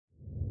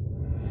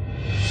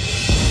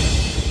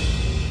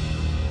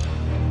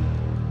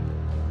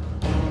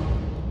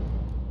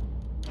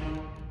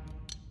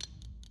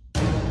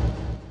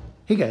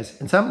Hey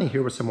guys, Insomnia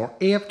here with some more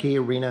AFK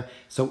Arena.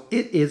 So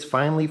it is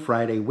finally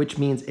Friday, which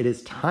means it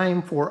is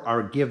time for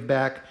our give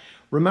back.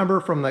 Remember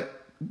from the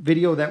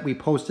video that we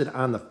posted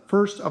on the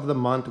 1st of the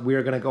month, we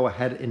are going to go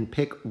ahead and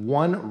pick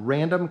one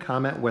random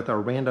comment with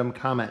our random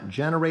comment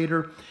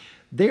generator.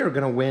 They are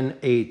going to win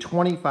a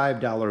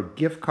 $25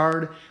 gift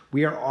card.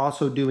 We are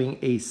also doing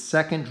a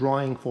second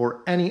drawing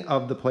for any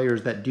of the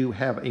players that do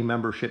have a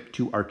membership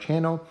to our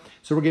channel.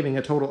 So we're giving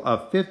a total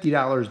of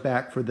 $50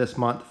 back for this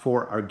month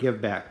for our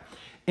give back.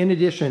 In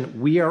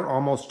addition, we are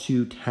almost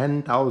to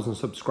 10,000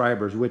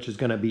 subscribers, which is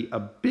going to be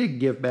a big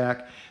give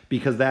back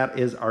because that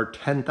is our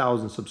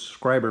 10,000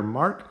 subscriber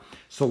mark.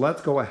 So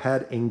let's go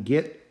ahead and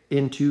get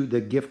into the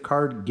gift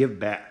card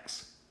give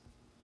backs.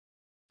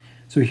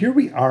 So here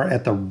we are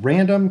at the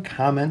random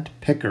comment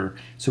picker.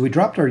 So we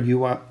dropped our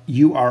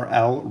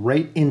URL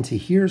right into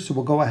here. So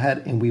we'll go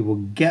ahead and we will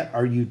get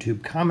our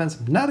YouTube comments.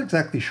 I'm not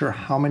exactly sure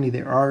how many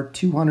there are,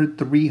 200,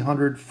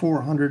 300,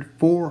 400,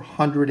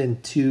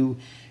 402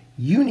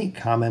 unique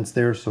comments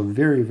there. So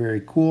very,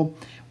 very cool.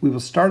 We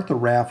will start the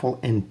raffle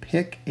and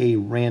pick a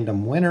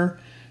random winner.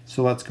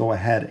 So let's go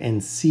ahead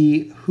and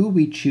see who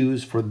we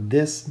choose for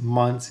this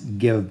month's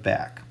give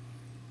back.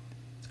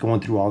 Going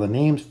through all the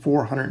names,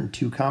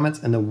 402 comments,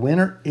 and the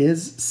winner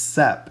is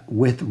Sep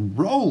with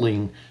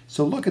Rolling.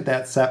 So look at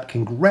that, Sep.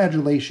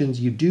 Congratulations.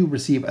 You do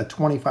receive a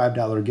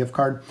 $25 gift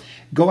card.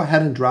 Go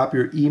ahead and drop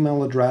your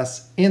email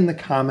address in the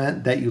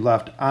comment that you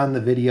left on the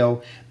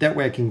video. That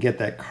way I can get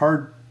that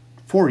card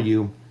for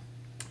you.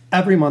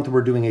 Every month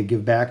we're doing a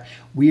give back.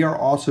 We are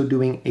also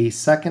doing a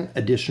second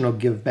additional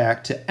give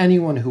back to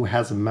anyone who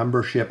has a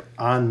membership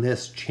on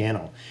this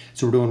channel.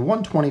 So we're doing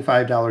one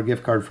 $25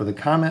 gift card for the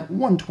comment,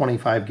 one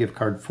 $25 gift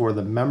card for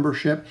the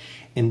membership.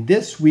 And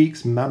this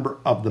week's member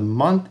of the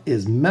month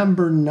is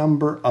member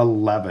number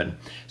 11.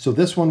 So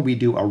this one we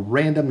do a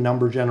random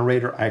number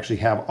generator. I actually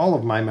have all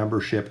of my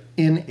membership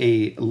in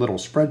a little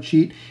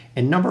spreadsheet.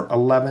 And number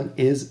 11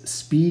 is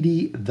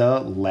Speedy the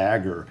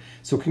Lagger.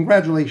 So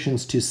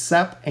congratulations to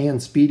Sep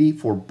and Speedy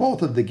for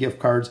both of the gift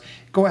cards.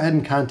 Go ahead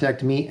and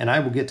contact me and I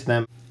will get to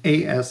them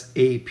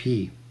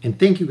ASAP. And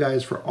thank you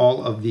guys for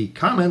all of the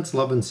comments,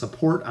 love, and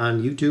support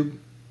on YouTube.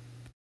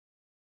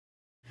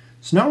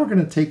 So now we're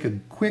going to take a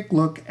quick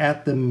look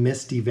at the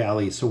Misty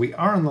Valley. So we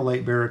are on the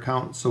Lightbearer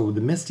account. So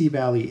the Misty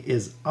Valley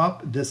is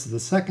up. This is the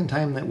second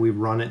time that we've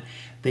run it.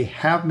 They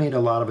have made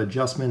a lot of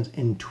adjustments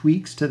and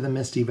tweaks to the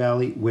Misty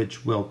Valley,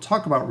 which we'll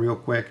talk about real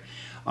quick.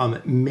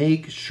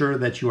 Make sure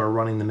that you are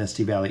running the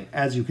Misty Valley.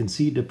 As you can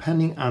see,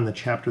 depending on the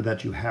chapter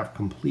that you have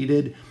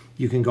completed,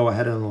 you can go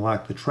ahead and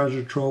unlock the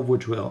treasure trove,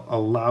 which will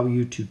allow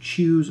you to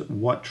choose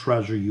what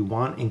treasure you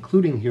want,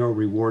 including hero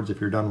rewards if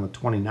you're done with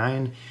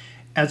 29.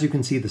 As you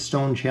can see, the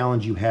stone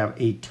challenge, you have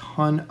a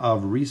ton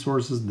of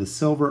resources. The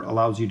silver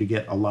allows you to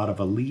get a lot of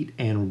elite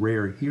and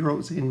rare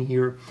heroes in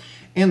here.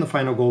 And the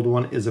final gold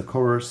one is, of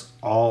course,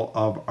 all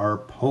of our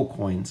Po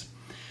coins.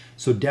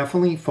 So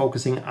definitely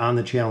focusing on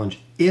the challenge.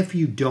 If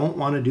you don't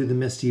want to do the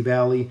Misty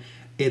Valley,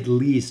 at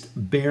least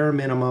bare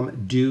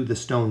minimum do the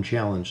stone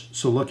challenge.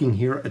 So looking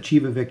here,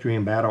 achieve a victory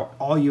in battle.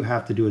 All you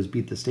have to do is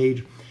beat the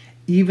stage.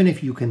 Even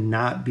if you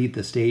cannot beat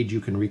the stage,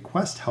 you can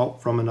request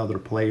help from another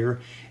player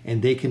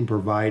and they can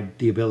provide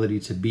the ability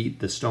to beat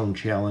the stone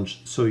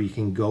challenge so you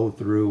can go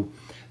through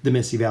the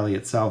Misty Valley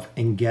itself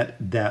and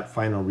get that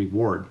final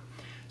reward.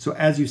 So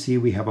as you see,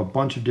 we have a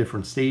bunch of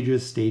different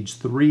stages. Stage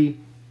 3,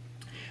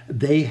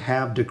 they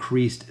have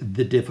decreased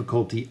the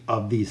difficulty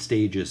of these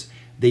stages.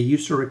 They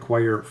used to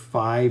require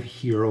 5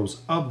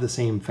 heroes of the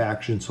same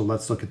faction. So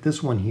let's look at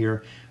this one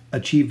here.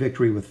 Achieve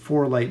victory with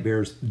 4 light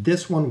bears.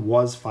 This one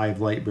was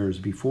 5 light bears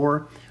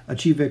before.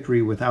 Achieve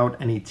victory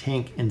without any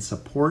tank and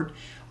support.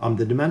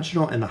 The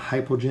dimensional and the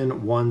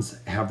hypogen ones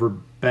have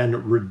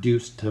been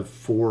reduced to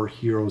 4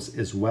 heroes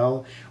as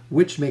well,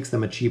 which makes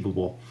them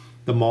achievable.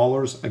 The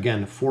maulers,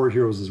 again, 4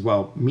 heroes as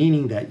well,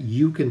 meaning that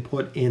you can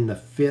put in the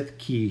 5th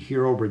key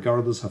hero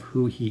regardless of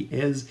who he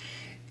is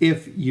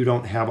if you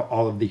don't have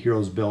all of the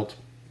heroes built.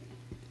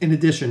 In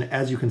addition,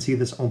 as you can see,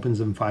 this opens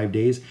in 5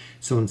 days.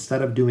 So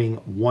instead of doing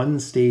 1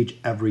 stage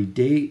every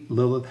day,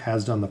 Lilith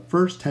has done the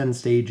first 10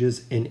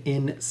 stages, and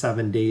in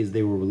 7 days,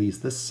 they will release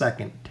the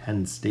second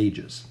 10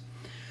 stages.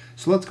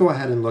 So let's go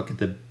ahead and look at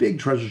the big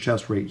treasure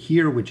chest right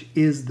here, which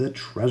is the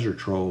treasure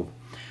trove.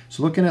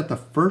 So looking at the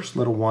first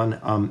little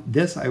one,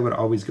 this I would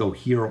always go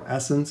Hero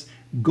Essence.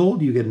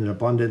 Gold you get an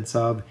abundance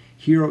of.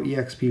 Hero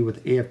EXP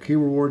with AFK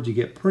rewards, you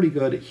get pretty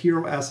good.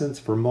 Hero Essence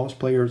for most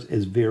players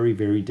is very,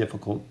 very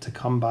difficult to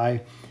come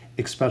by,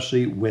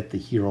 especially with the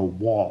hero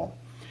wall.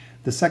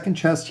 The second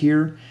chest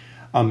here,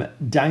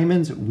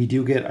 diamonds, we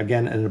do get,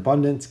 again, an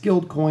abundance.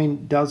 Guild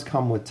coin does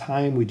come with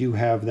time. We do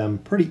have them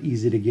pretty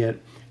easy to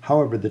get.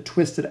 However, the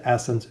Twisted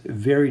Essence,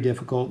 very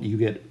difficult. You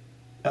get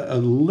a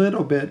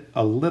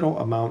little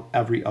amount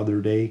every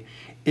other day.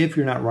 If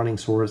you're not running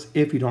Source,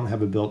 if you don't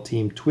have a built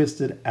team,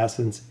 Twisted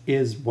Essence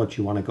is what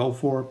you want to go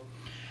for.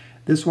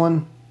 This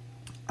one,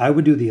 I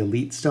would do the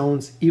elite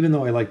stones, even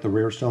though I like the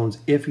rare stones,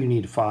 if you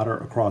need fodder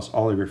across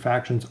all of your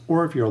factions,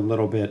 or if you're a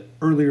little bit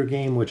earlier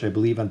game, which I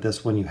believe on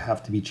this one you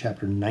have to be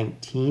chapter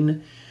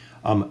 19.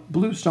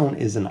 Blue stone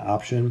is an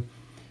option.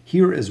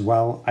 Here as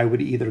well, I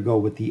would either go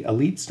with the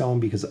Elite Stone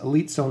because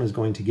Elite Stone is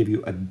going to give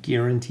you a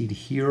guaranteed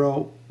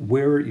hero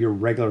where your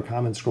regular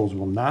common scrolls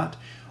will not.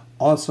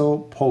 Also,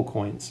 Poe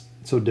coins.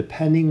 So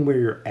depending where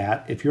you're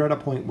at, if you're at a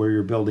point where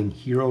you're building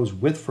heroes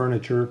with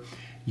furniture,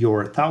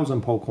 your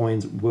 1,000 Poe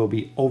coins will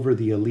be over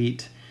the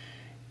Elite.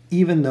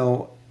 Even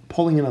though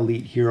pulling an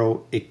Elite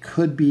hero, it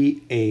could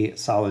be a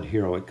solid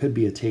hero. It could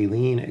be a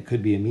Taline, it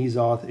could be a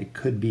Mizoth, it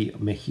could be a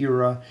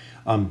Mahira,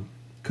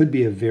 could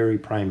be a very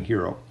prime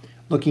hero.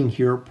 Looking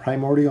here,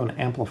 primordial and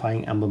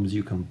amplifying emblems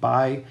you can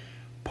buy.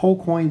 Poe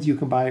coins you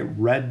can buy.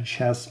 Red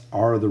chests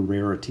are the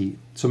rarity.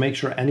 So make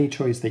sure any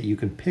choice that you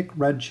can pick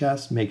red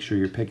chests, make sure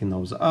you're picking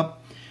those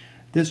up.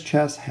 This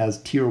chest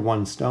has tier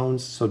 1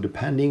 stones, so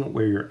depending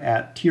where you're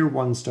at, tier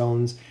 1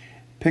 stones,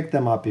 pick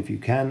them up if you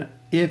can.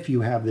 If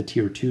you have the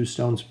tier 2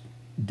 stones,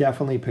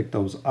 definitely pick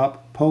those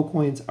up. Poe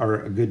coins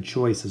are a good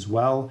choice as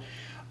well.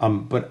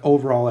 But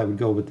overall, I would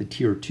go with the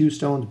tier 2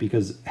 stones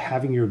because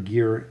having your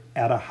gear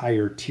at a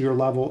higher tier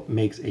level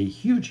makes a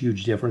huge,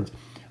 huge difference.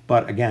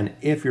 But again,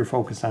 if you're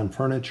focused on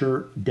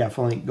furniture,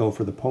 definitely go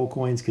for the Poe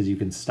coins because you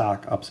can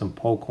stock up some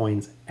Poe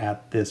coins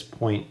at this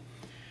point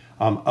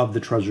of the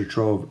treasure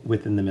trove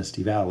within the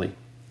Misty Valley.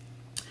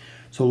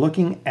 So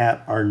looking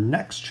at our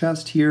next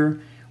chest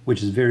here,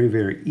 which is very,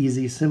 very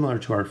easy, similar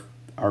to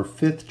our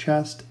 5th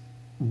chest,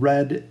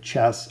 red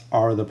chests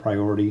are the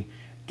priority.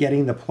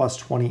 Getting the plus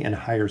 20 and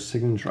higher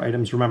signature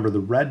items. Remember,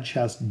 the red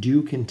chests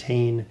do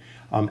contain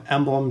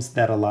emblems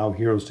that allow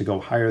heroes to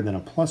go higher than a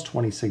plus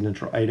 20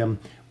 signature item,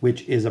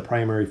 which is a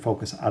primary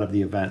focus out of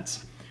the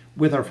events.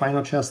 With our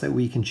final chest that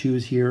we can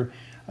choose here,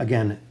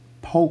 again,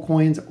 Poe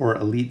coins or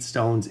Elite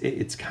stones,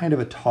 it's kind of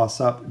a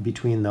toss-up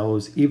between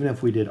those. Even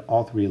if we did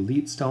all 3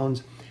 Elite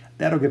stones,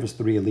 that'll give us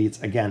 3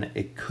 Elites. Again,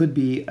 it could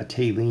be a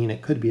Taline,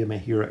 it could be a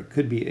Mahira, it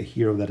could be a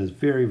hero that is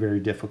very,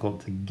 very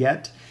difficult to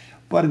get.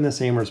 But in the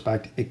same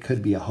respect, it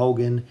could be a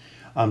Hogan.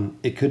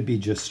 It could be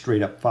just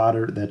straight up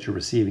fodder that you're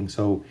receiving.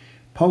 So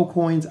Poe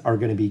coins are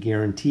going to be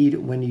guaranteed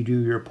when you do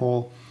your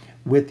pull.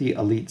 With the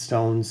Elite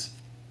stones,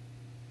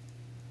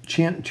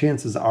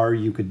 chances are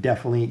you could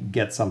definitely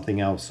get something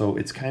else. So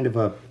it's kind of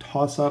a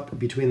toss-up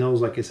between those,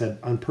 like I said,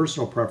 on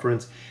personal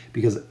preference,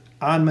 because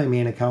on my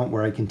main account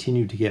where I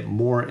continue to get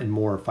more and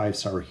more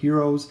 5-star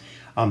heroes,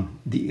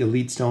 the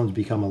Elite stones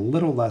become a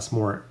little less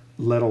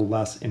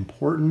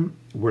important,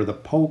 where the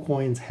Poe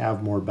coins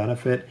have more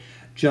benefit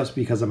just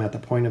because I'm at the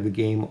point of the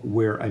game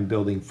where I'm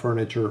building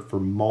furniture for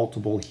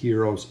multiple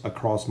heroes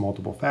across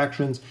multiple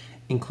factions,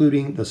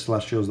 including the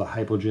Celestials, the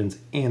Hypogeans,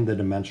 and the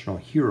Dimensional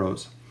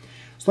heroes.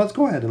 So let's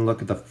go ahead and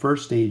look at the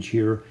first stage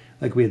here.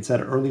 Like we had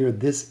said earlier,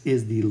 this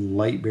is the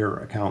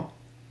Lightbearer account,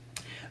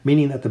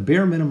 meaning that the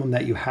bare minimum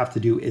that you have to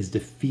do is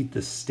defeat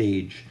the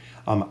stage.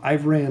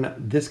 I've ran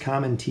this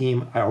common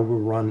team. I will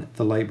run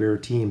the Lightbearer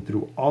team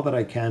through all that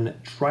I can,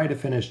 try to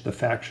finish the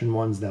faction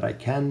ones that I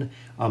can,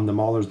 the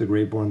Maulers, the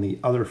Graveborn, the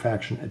other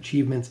faction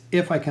achievements.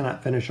 If I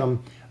cannot finish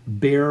them,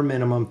 bare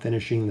minimum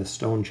finishing the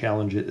stone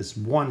challenge is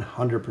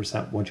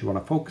 100% what you want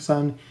to focus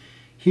on.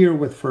 Here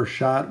with First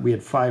Shot, we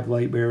had 5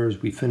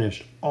 Lightbearers. We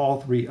finished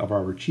all 3 of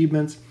our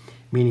achievements,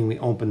 meaning we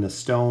opened the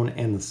stone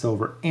and the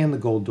silver and the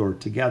gold door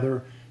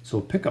together.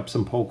 So pick up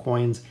some Poe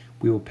coins.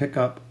 We will pick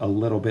up a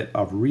little bit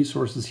of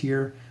resources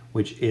here,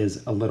 which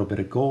is a little bit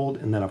of gold.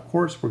 And then, of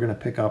course, we're going to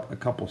pick up a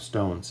couple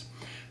stones.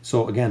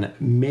 So again,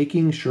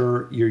 making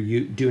sure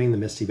you're doing the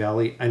Misty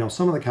Valley. I know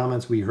some of the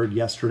comments we heard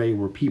yesterday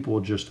were people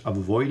just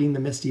avoiding the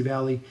Misty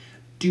Valley.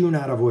 Do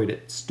not avoid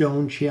it.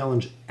 Stone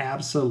challenge,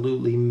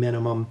 absolutely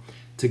minimum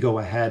to go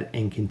ahead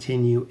and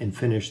continue and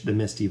finish the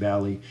Misty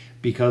Valley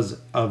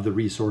because of the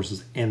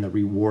resources and the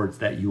rewards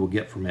that you will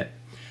get from it.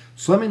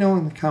 So let me know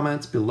in the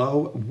comments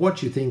below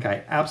what you think.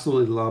 I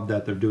absolutely love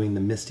that they're doing the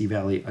Misty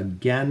Valley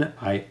again.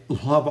 I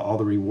love all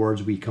the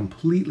rewards. We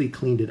completely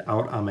cleaned it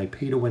out on my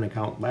pay-to-win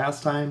account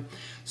last time.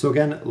 So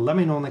again, let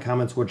me know in the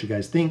comments what you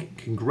guys think.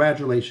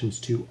 Congratulations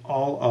to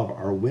all of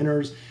our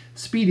winners,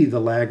 Speedy the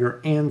Lagger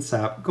and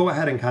Sap. Go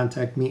ahead and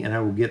contact me and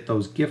I will get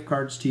those gift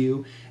cards to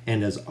you.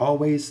 And as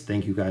always,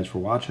 thank you guys for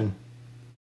watching.